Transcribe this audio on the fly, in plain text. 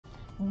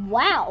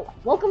Wow!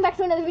 Welcome back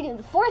to another video,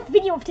 the fourth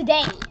video of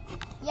today.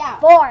 Yeah.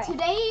 Four.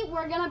 Today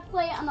we're gonna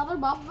play another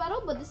bopple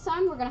battle, but this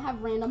time we're gonna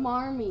have random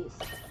armies.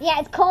 Yeah,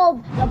 it's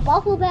called the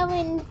bopple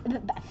battle.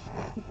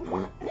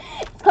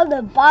 It's called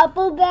the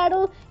bopple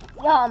battle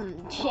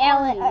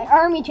challenge,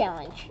 army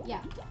challenge.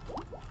 Yeah.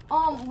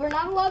 We're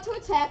not allowed to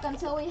attack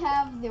until we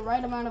have the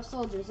right amount of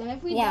soldiers, and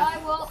if we die,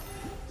 well,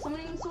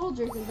 summoning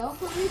soldiers and don't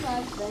put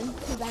revives, then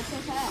too bad, so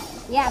sad.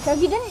 Yeah. So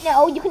if you didn't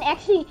know, you can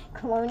actually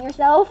clone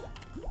yourself.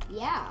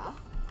 Yeah.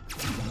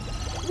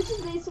 Which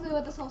is basically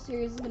what this whole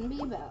series is gonna be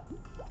about.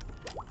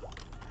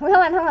 Hold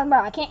on, bro.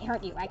 I can't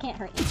hurt you. I can't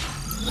hurt you.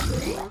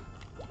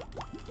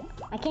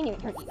 I can't even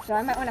hurt you, so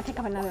I might want to pick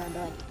up another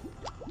ability.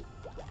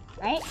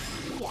 Right?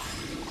 Yeah.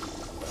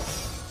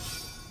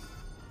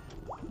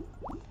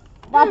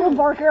 Bopple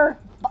Borker.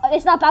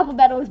 It's not Bopple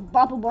Battle, it's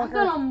Bopple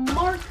Borker. I'm gonna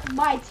mark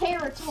my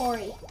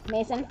territory.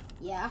 Mason?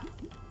 Yeah.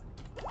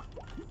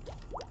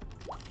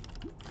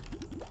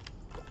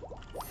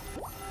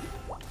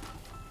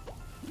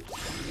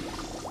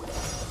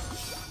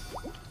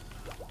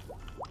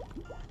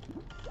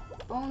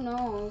 Oh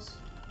no.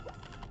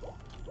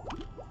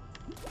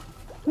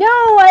 No,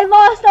 I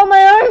lost all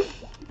my arms.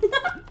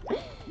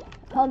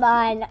 Hold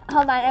on.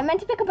 I meant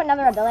to pick up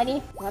another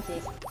ability.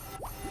 Whoopsies.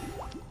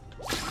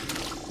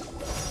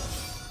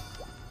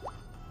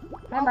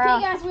 Okay,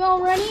 guys, we all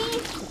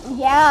ready?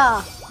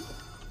 Yeah.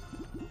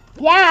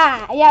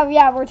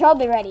 Yeah, we're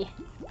totally ready.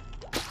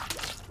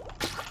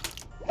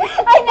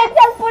 I meant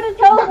to put a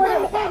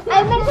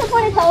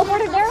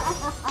teleporter there.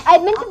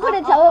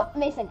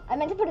 Mason, I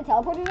meant to put a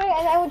teleporter there,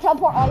 and I would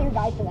teleport all your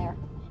guys to there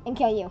and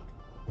kill you.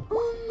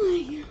 Oh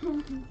my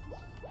god.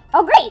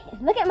 Oh, great.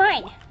 Look at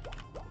mine.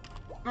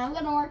 I'm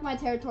gonna mark my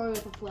territory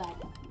with a flag.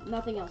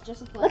 Nothing else,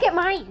 just a flag. Look at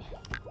mine.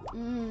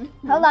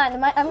 Hold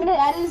on, I'm gonna...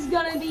 That is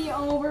gonna be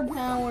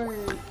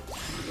overpowered.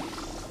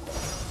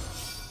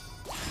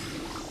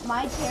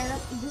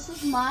 This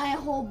is my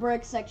whole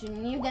brick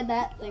section. You get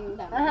that thing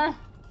done.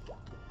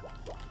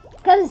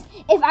 Because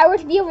if I were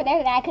to be over there,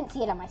 then I couldn't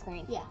see it on my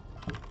screen. Yeah.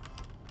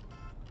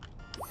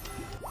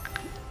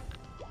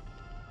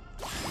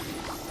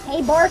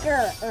 Hey,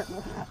 Barker.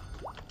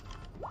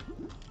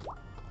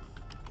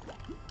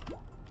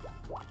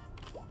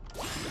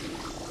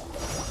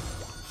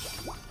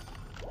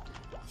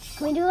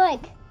 Can we do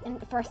like in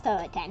the first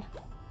 10? Yeah,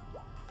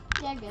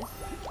 I guess.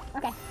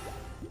 Okay.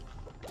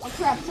 Oh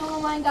crap! Some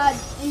of mine got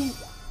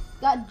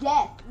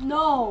death.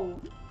 No.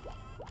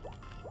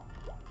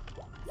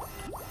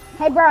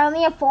 Hey, bro, I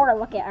only have 4.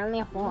 Look it, I only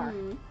have 4.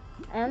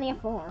 I only have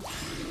 4.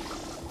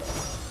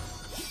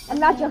 I'm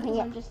not joking.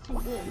 I'm just too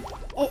good.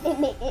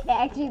 It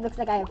actually looks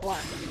like I have 4.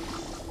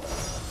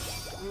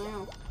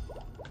 Wow.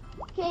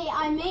 Okay,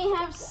 I may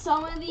have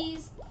some of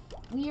these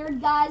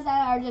weird guys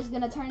that are just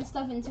gonna turn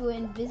stuff into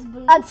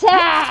invisible.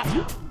 Attack!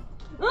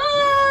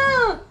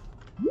 Ah!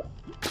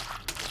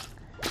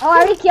 Oh, I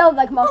already killed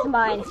like most of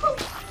mine.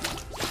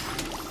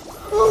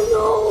 Oh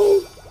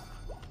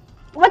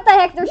no! What the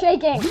heck? They're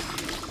shaking.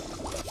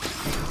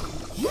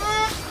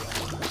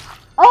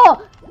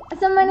 Oh,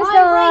 someone is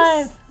still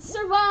alive.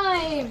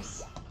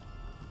 Survives.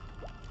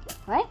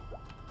 What?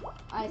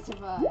 I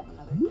survived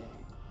another day.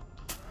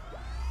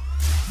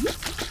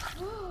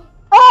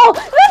 Oh!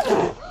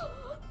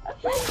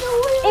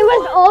 It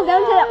was all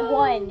down to that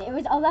one. It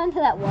was all down to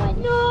that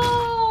one.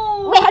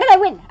 No! Wait, how did I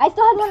win? I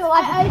still had one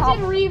alive. I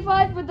did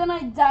revive, but then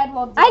I died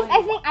while doing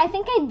I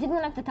think I did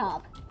one at the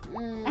top.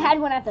 I had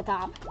one at the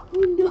top. Oh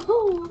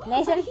no!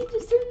 Mason? I can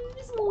just turn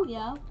invisible.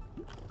 Yeah.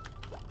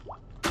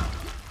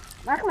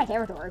 Mark my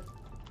territory.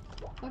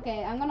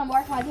 Okay, I'm gonna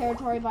mark my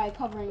territory by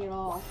covering it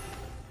all.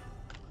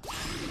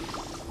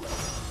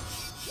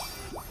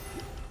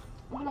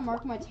 I'm gonna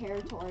mark my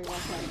territory real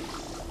quick,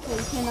 so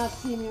you cannot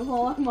see me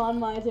while I'm on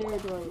my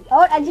territory.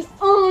 Oh,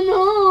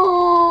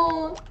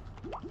 Oh no!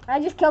 I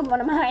just killed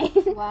one of mine.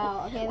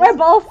 Wow. Okay. We're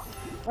both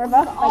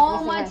like,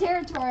 all my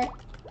territory.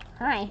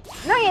 Hi.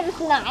 No, yeah, this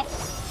is not.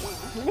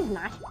 It is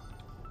not.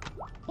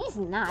 He's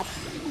not.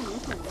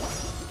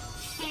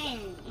 Hey.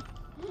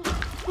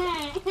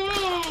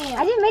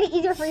 I just made it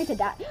easier for you to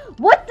die.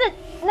 What the?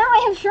 Now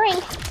I have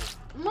shrink.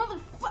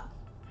 Motherfucker.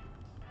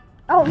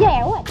 Oh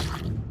yeah, what?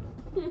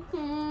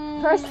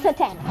 First to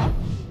 10.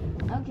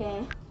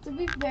 Okay. To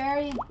be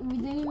fair, we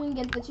didn't even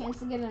get the chance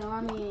to get an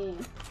army.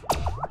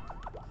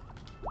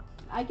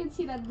 I can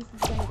see that this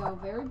is gonna go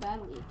very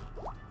badly.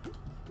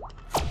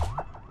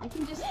 I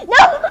can just...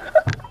 No!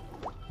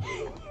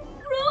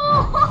 Bro!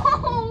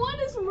 What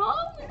is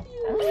wrong with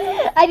you?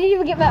 I didn't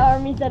even get my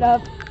army set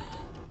up.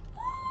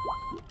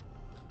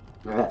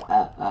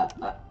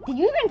 Did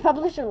you even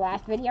publish your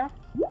last video?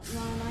 No,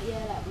 not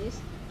yet, at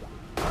least.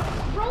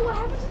 Bro, what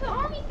happened to the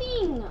army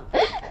thing?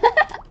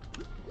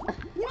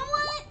 You know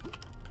what?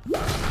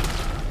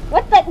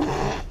 What the?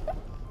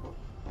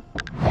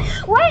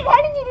 What?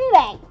 How did you do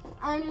that?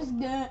 I'm just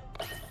good.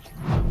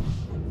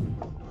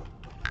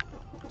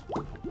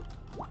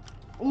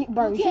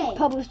 Bro, you should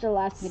publish the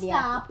last video.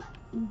 Stop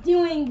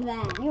doing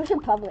that. You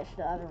should publish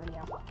the other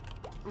video.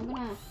 I'm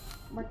gonna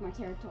mark my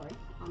territory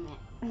on that.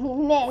 You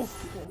missed.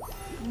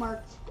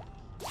 Marked.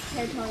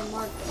 Territory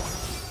marked.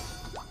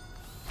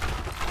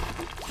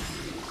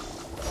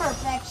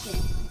 Perfection.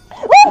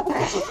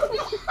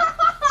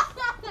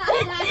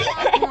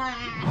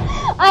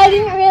 I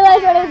didn't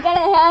realize what was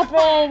gonna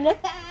happen.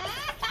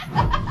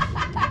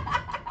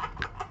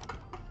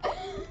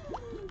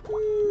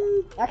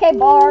 Okay,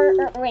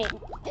 wait.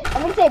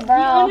 I'm gonna say bro.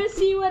 You wanna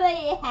see what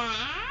I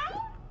have?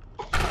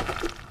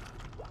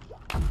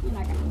 You're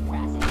not gonna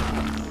press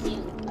it.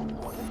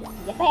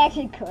 Yes, I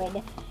actually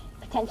could.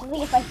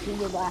 Potentially if I feed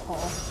your black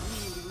hole.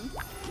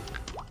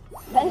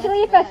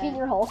 Potentially if I feed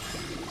your hole.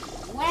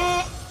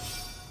 What?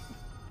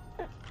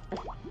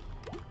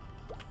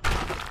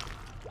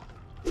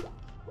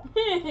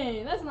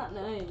 Hey, that's not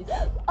nice.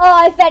 Oh,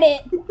 I fed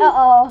it.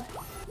 Uh-oh.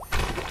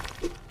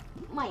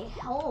 My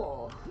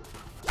hole.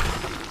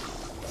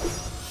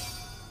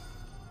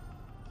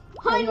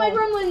 Hide my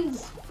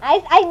gremlins!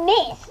 I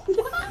missed.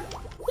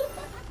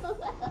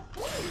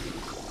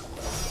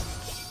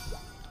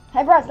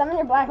 Hey, bro, summon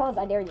your black holes.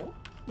 I dare you.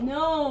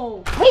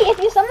 No. Wait, if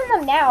you summon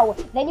them now,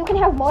 then you can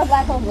have more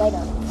black holes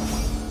later.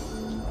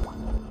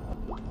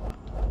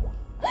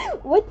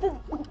 What the?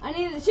 I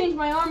need to change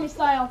my army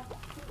style.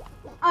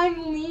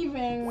 I'm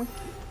leaving.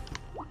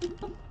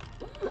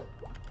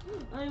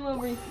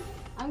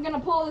 I'm gonna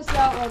pull this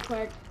out real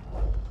quick.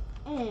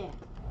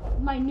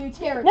 My new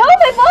territory. No,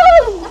 my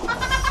balls!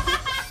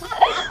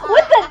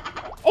 What the?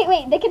 Hey,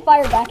 wait, they can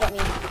fire back at me.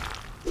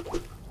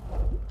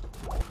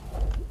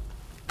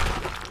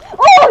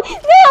 Oh,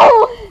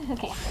 no!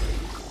 Okay.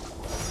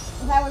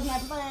 That was my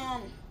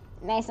plan.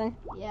 Mason.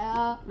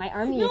 Yeah. My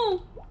army.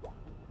 No.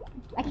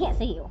 I can't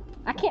see you.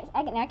 I can't.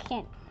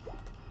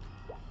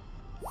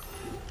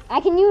 I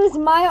can use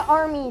my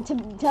army to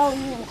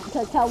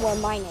tell where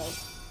mine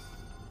is.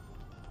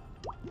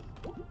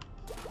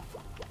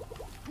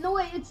 No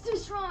way, it's too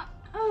strong.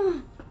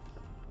 Ugh.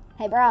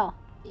 Hey, bro.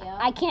 Yeah.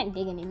 I can't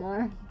dig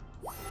anymore.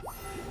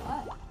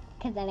 What?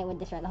 Because then it would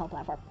destroy the whole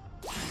platform.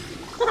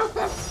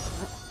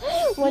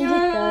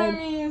 Your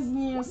army is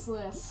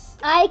useless.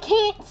 I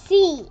can't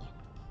see.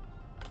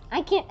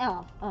 I can't.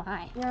 Oh,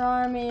 hi. Your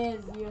army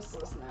is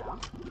useless now.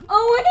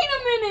 Oh, wait a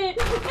minute!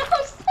 No,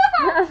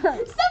 stop!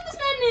 Stop this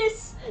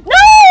madness! No!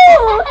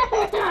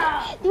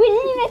 We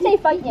didn't even say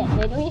fight yet,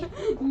 did we?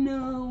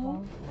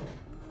 No.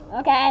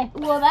 Okay.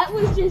 Well, that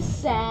was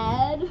just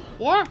sad.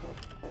 Yeah.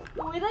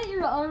 The way that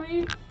your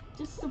army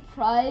just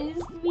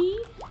surprised me,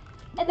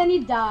 and then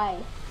you die.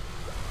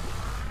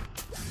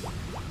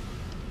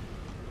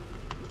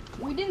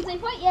 We didn't say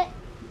fight yet.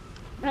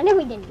 I know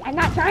we didn't. I'm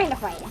not trying to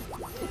fight.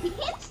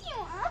 It's your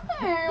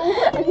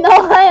arm. No,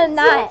 I am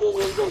not.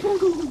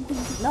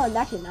 No, I'm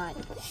actually not.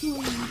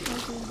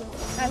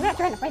 I'm not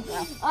trying to fight,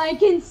 bro. I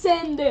can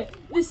send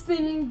this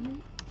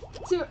thing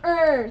to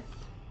Earth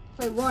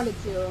if I wanted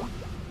to.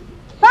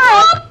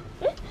 Bye!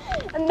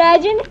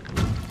 Imagine.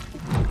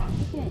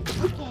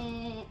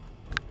 Okay.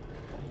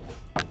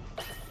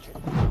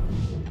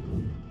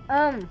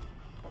 Yeah.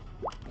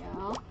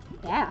 Yeah.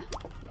 Yeah.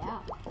 Yeah.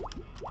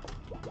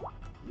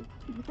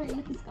 Very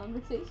nice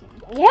conversation.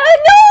 Yeah,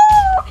 no!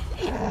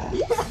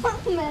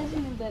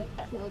 Imagine if that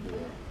killed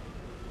you.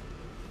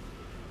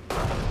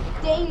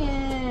 Dang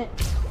it!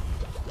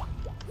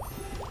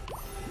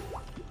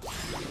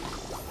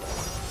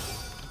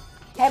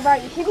 Hey, bro,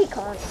 you should be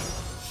calm.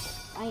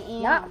 I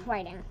am. Not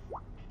fighting.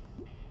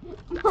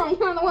 No,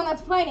 you're the one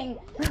that's fighting.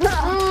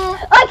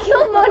 I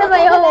killed one of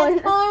my own.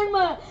 That's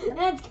karma.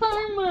 That's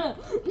karma.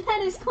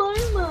 That is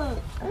karma.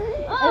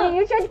 I mean,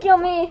 you tried to kill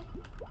me.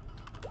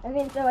 I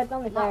mean, so it's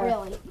only Not fair.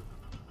 really.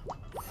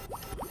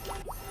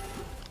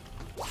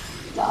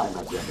 Die,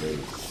 my brother.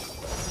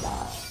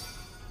 Die.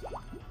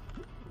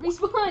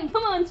 Respawn.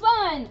 Come on,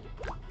 spawn.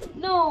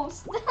 No,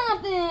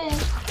 stop it.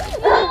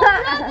 No,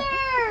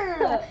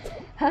 brother.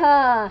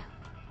 Haha.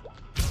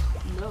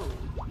 No.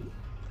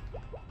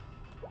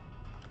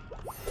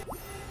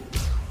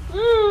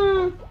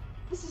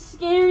 This is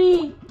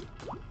scary.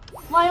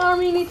 My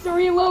army needs to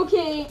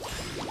relocate.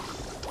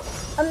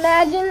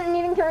 Imagine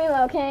needing to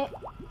relocate.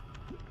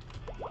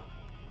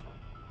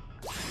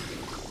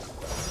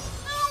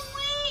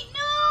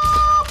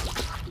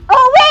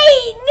 Oh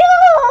wait, no!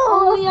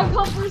 Only a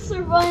couple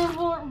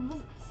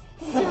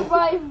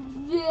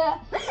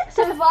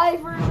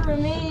survivors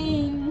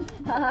remain.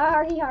 Har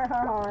har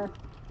har har.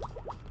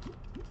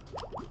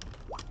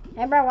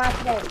 Hey bro,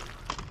 watch this.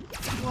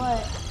 What?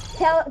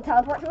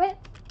 Teleport to it.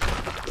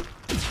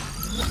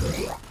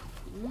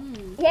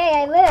 Yay,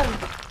 I live.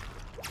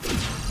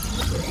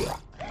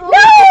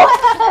 No!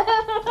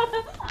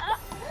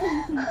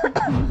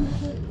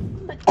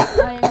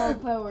 I am all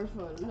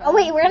powerful. Oh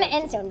wait, we're gonna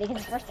end soon because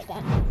it's first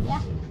attack.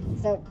 Yeah.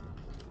 So,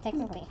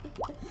 technically.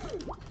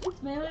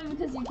 It's mainly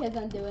because you kept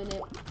on doing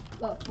it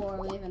before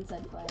we even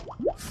said fight.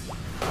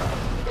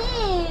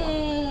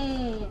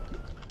 Hey!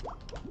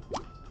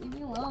 Leave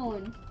me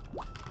alone.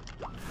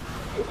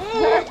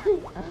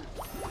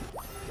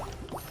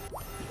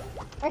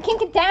 I can't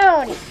get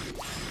down.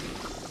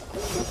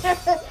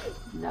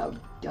 No,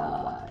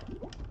 die.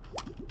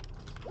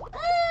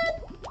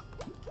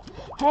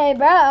 Hey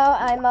bro,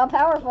 I'm all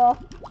powerful.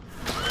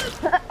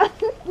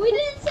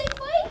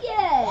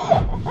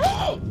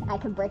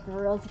 could break the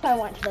rules if I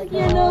want to break the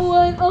You rules. know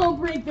what? I'll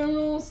break the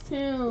rules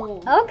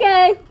too.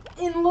 Okay.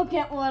 And look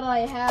at what I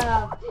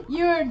have.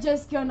 You're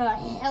just gonna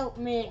help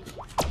me.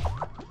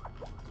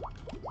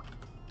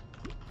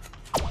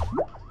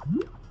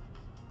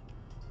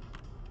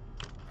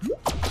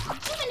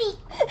 Jiminy!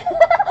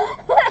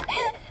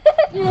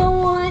 You know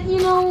what? You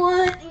know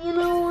what? You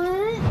know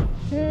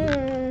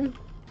what?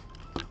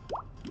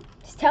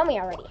 Just tell me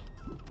already.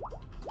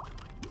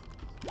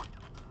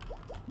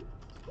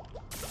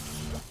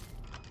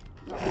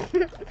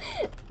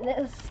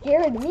 That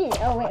scared me.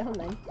 Oh wait, hold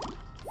on.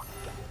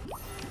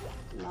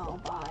 No,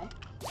 bye.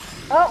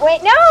 Oh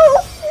wait, no!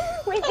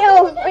 Wait,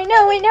 no! Wait,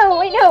 no! Wait, no!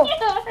 Wait, no!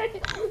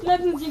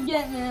 That's what you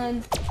get,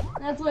 man.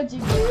 That's what you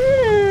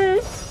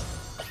get.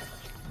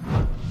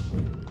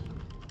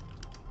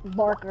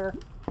 Barker.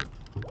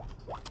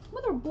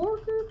 Mother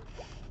Borker.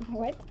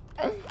 What?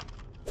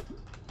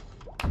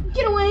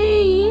 Get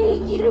away!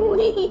 Get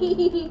away!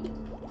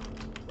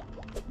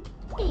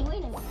 Hey,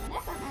 wait a minute.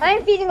 That's not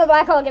I'm feeding the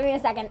black hole. Give me a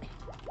second.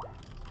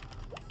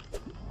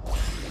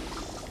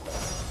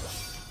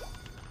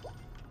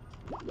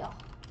 Yo.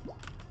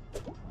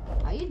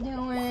 How you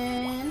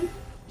doing?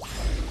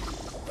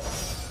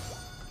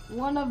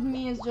 One of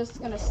me is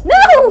just gonna stay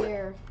No!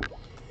 here.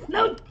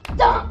 No!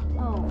 Stop!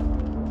 Oh.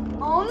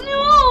 Oh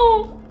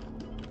no!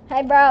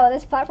 Hey, bro,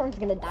 this platform's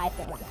gonna die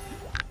soon.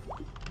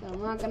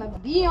 I'm not gonna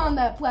be on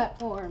that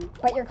platform.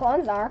 But your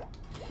clones are.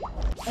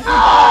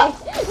 No!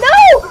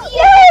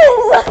 Yes!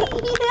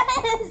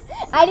 Yes!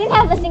 I didn't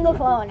have a single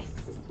clone.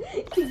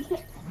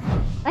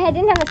 I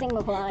didn't have a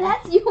single clone.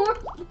 That's your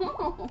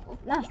fault.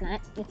 No, it's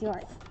not. It's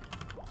yours.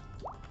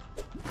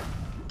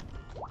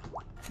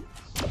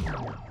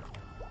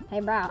 Hey,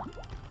 bro.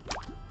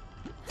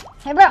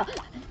 Hey, bro.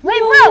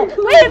 Wait, bro.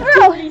 Wait,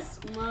 bro.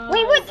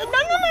 Wait, what?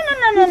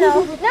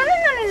 No.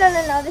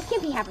 No. This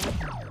can't be happening.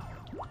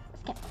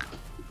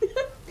 This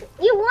can't.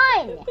 You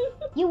won.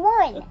 You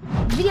won.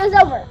 Video's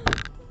over.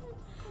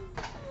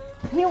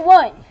 You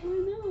won. I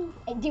know.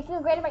 Hey, do you feel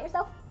great about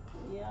yourself?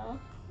 Yeah.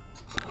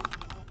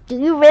 Do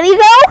you really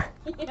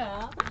though?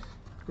 Yeah.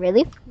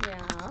 Really?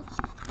 Yeah.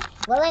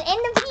 Well, then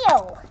end the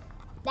video.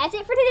 That's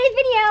it for today's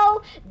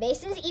video.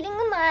 Bass is eating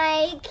the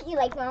mic. You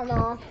like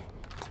normal.